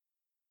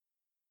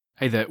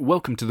Hey there,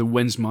 welcome to the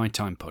When's My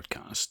Time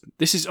podcast.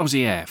 This is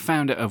Ozzy Air,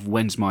 founder of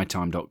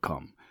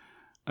whensmytime.com.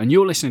 And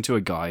you're listening to a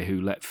guy who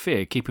let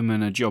fear keep him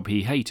in a job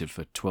he hated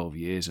for 12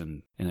 years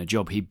and in a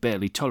job he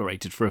barely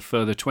tolerated for a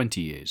further 20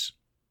 years.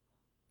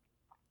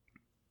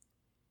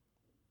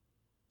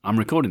 I'm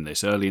recording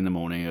this early in the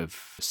morning of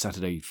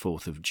Saturday,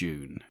 4th of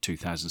June,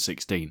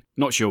 2016.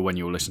 Not sure when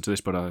you'll listen to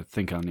this, but I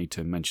think I need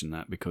to mention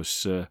that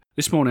because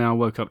this morning I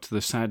woke up to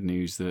the sad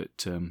news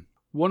that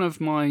one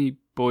of my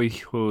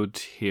Boyhood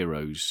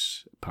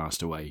heroes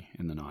passed away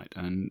in the night.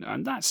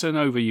 And that's an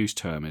overused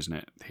term, isn't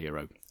it,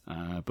 hero?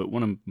 But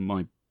one of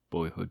my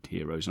Boyhood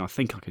heroes, and I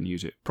think I can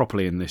use it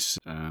properly in this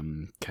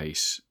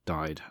case,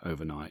 died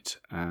overnight.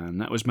 And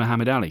that was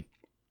Muhammad Ali.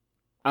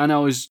 And I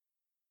was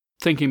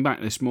thinking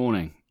back this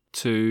morning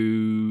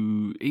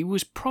to... He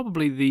was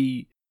probably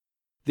the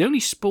only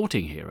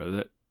sporting hero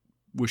that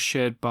was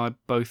shared by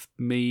both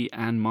me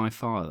and my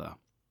father.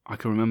 I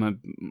can remember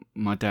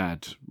my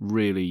dad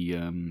really...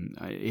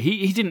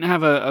 he didn't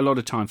have a lot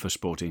of time for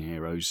sporting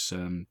heroes.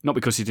 Not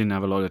because he didn't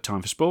have a lot of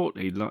time for sport.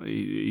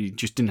 He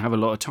just didn't have a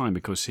lot of time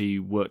because he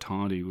worked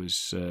hard. He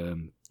was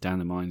down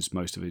the mines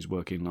most of his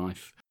working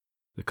life,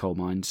 the coal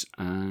mines,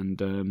 and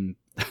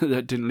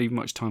that didn't leave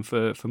much time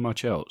for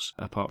much else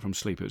apart from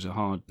sleep. It was a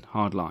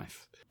hard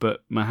life.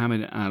 But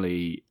Muhammad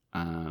Ali,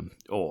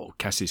 or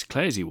Cassius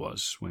Clay as he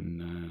was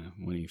when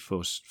he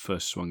first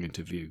swung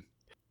into view,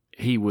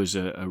 he was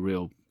a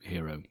real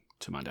hero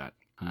to my dad.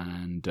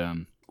 And,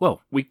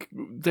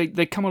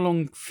 they come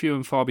along few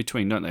and far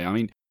between, don't they? I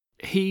mean,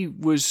 he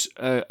was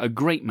a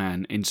great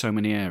man in so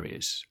many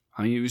areas.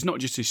 I mean, it was not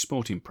just his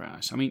sporting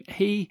prowess. I mean,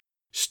 he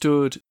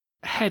stood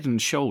head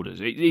and shoulders.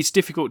 It's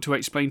difficult to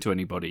explain to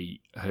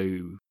anybody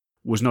who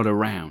was not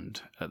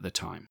around at the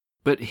time.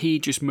 But he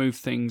just moved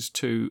things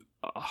to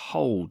a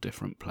whole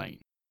different plane.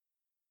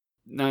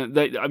 Now,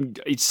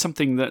 it's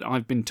something that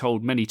I've been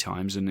told many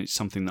times, and it's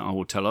something that I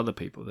will tell other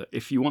people, that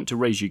if you want to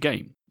raise your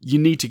game, you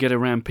need to get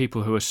around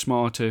people who are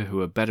smarter,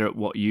 who are better at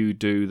what you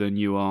do than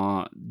you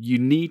are. You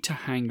need to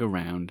hang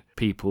around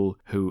people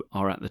who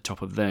are at the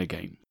top of their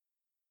game.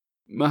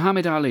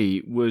 Muhammad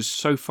Ali was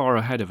so far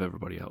ahead of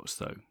everybody else,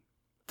 though,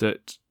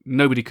 that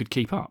nobody could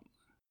keep up.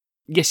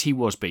 Yes, he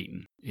was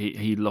beaten.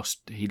 He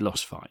lost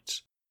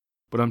fights.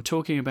 But I'm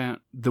talking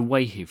about the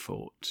way he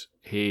fought.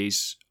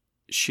 His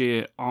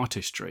sheer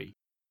artistry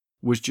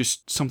was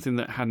just something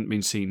that hadn't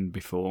been seen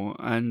before,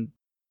 and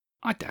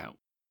I doubt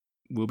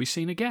will be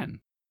seen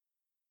again.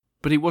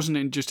 But it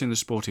wasn't just in the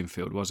sporting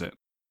field, was it?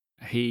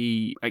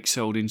 He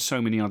excelled in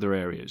so many other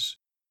areas.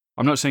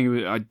 I'm not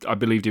saying I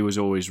believed he was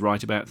always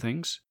right about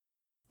things.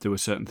 There were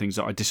certain things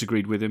that I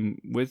disagreed with him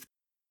with,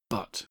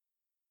 but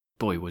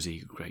boy was he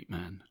a great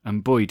man.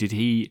 And boy did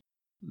he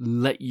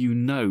let you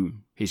know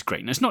his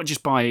greatness, not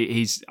just by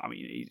his... I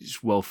mean,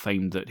 it's well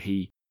famed that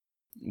he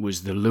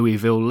was the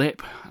Louisville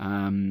Lip,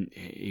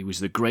 he was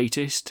the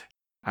greatest,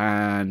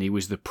 and he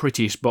was the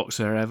prettiest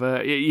boxer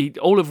ever,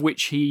 all of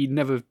which he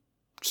never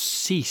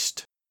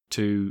ceased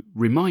to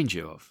remind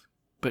you of.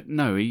 But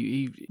no,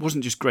 he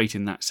wasn't just great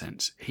in that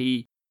sense.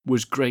 He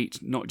was great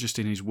not just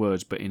in his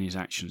words, but in his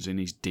actions, in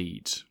his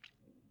deeds.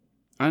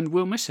 And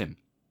we'll miss him.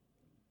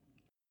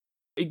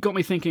 It got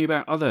me thinking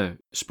about other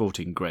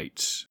sporting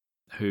greats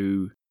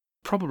who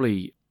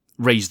probably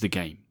raised the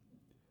game.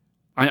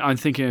 I'm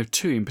thinking of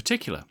two in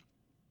particular.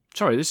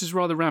 Sorry, this is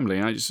rather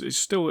rambling. It's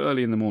still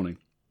early in the morning.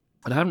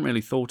 I hadn't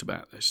really thought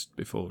about this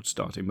before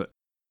starting, but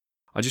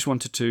I just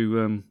wanted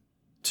to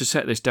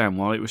set this down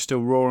while it was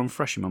still raw and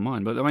fresh in my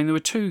mind. But I mean, there were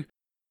two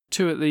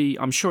at the...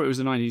 I'm sure it was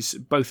the 90s,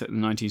 both at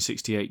the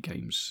 1968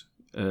 Games,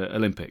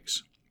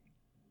 Olympics.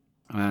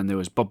 And there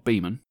was Bob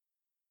Beamon,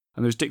 and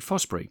there was Dick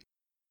Fosbury.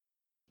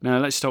 Now,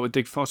 let's start with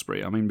Dick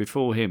Fosbury. I mean,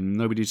 before him,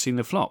 nobody had seen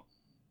the flop.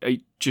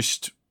 It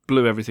just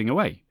blew everything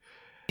away.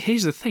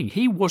 Here's the thing.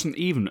 He wasn't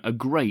even a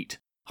great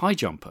high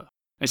jumper.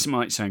 This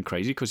might sound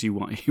crazy because he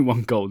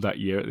won gold that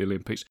year at the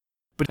Olympics.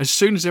 But as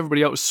soon as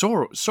everybody else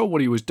saw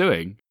what he was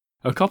doing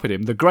and copied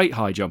him, the great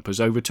high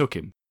jumpers overtook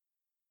him.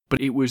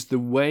 But it was the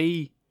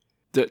way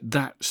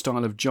that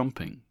style of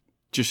jumping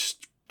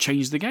just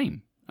changed the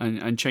game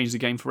and changed the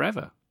game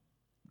forever.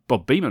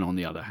 Bob Beamon, on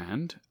the other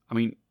hand, I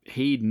mean,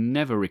 he'd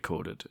never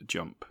recorded a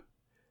jump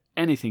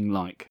anything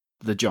like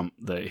the jump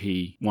that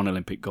he won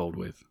Olympic gold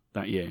with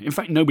that year. In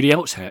fact, nobody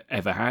else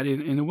ever had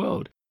in the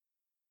world.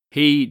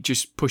 He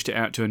just pushed it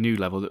out to a new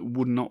level that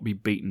would not be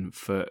beaten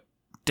for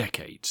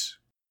decades.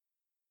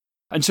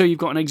 And so you've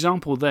got an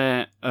example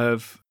there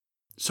of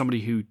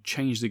somebody who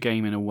changed the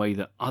game in a way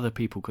that other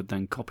people could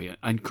then copy it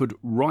and could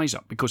rise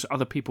up because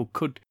other people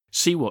could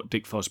see what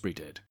Dick Fosbury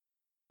did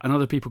and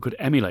other people could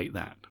emulate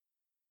that.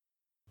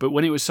 But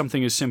when it was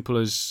something as simple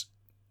as...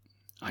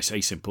 I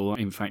say simple,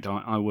 in fact,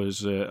 I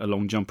was a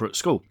long jumper at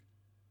school.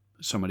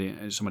 Somebody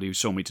who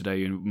saw me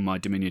today in my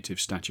diminutive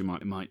stature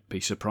might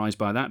be surprised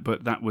by that,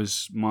 but that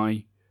was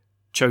my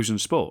chosen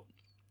sport.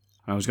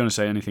 I was going to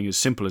say anything as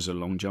simple as a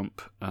long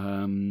jump.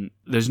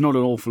 There's not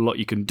an awful lot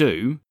you can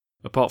do,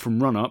 apart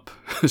from run up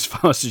as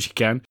fast as you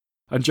can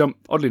and jump,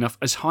 oddly enough,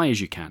 as high as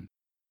you can,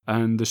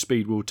 and the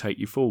speed will take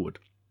you forward.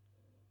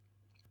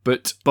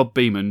 But Bob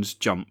Beeman's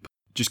jump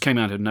just came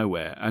out of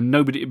nowhere, and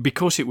nobody,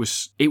 because it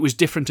was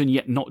different and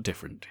yet not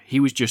different. He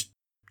was just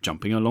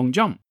jumping a long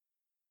jump,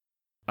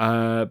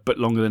 but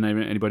longer than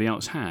anybody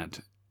else had.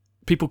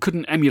 People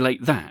couldn't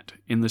emulate that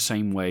in the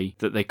same way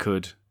that they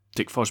could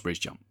Dick Fosbury's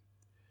jump.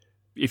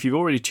 If you've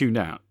already tuned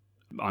out,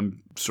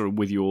 I'm sort of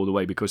with you all the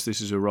way because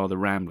this is a rather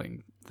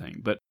rambling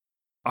thing. But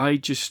I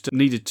just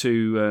needed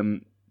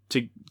to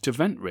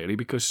vent, really,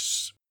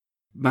 because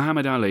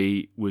Muhammad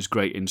Ali was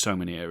great in so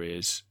many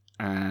areas,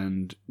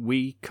 and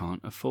we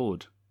can't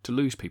afford to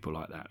lose people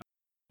like that.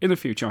 In the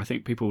future, I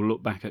think people will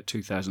look back at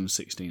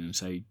 2016 and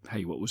say,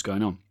 hey, what was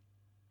going on?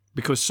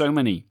 Because so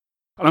many,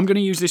 and I'm going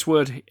to use this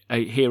word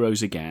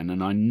heroes again,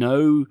 and I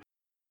know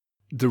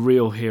the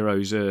real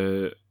heroes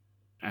are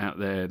out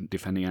there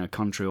defending our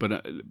country,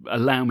 but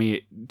allow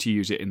me to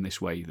use it in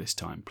this way this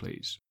time,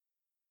 please.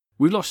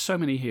 We've lost so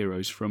many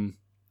heroes from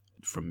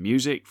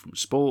music, from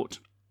sport,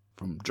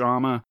 from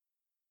drama.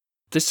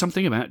 There's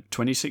something about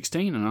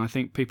 2016, and I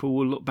think people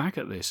will look back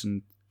at this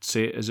and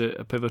see it as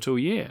a pivotal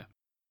year.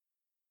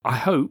 I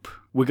hope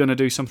we're going to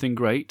do something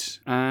great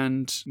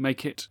and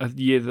make it a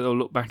year that they'll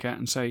look back at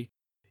and say,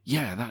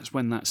 yeah, that's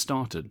when that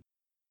started.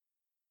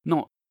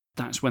 Not,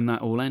 that's when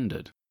that all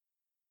ended.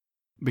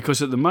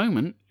 Because at the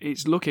moment,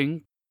 it's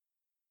looking,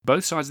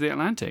 both sides of the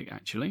Atlantic,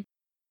 actually,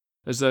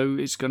 as though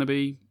it's going to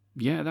be,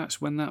 yeah,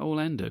 that's when that all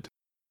ended.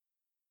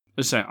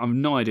 As I say, I've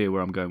no idea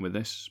where I'm going with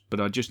this, but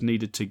I just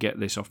needed to get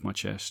this off my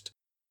chest.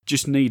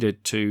 Just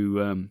needed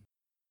to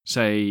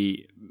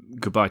say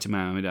goodbye to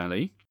Muhammad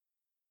Ali.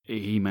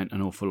 He meant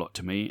an awful lot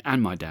to me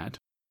and my dad.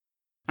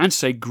 And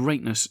say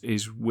greatness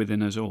is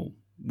within us all.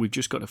 We've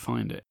just got to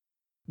find it.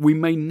 We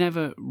may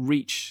never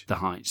reach the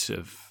heights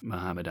of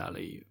Muhammad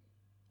Ali,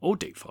 or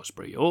Dick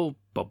Fosbury, or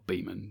Bob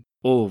Beeman,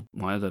 or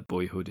my other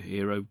boyhood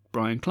hero,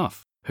 Brian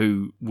Clough,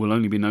 who will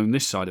only be known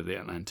this side of the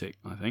Atlantic,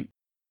 I think.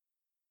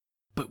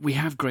 But we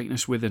have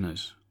greatness within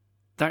us.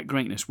 That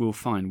greatness we'll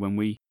find when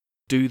we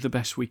do the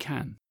best we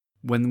can,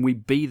 when we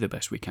be the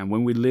best we can,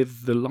 when we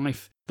live the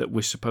life that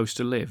we're supposed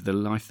to live, the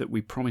life that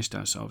we promised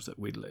ourselves that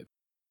we'd live.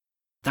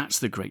 That's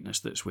the greatness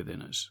that's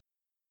within us.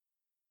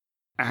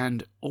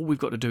 And all we've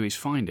got to do is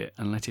find it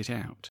and let it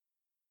out.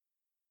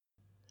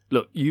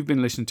 Look, you've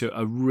been listening to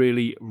a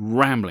really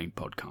rambling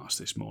podcast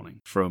this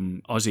morning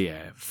from Aussie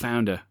Air,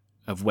 founder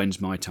of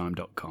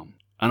whensmytime.com.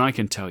 And I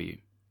can tell you,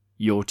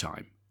 your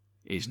time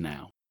is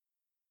now.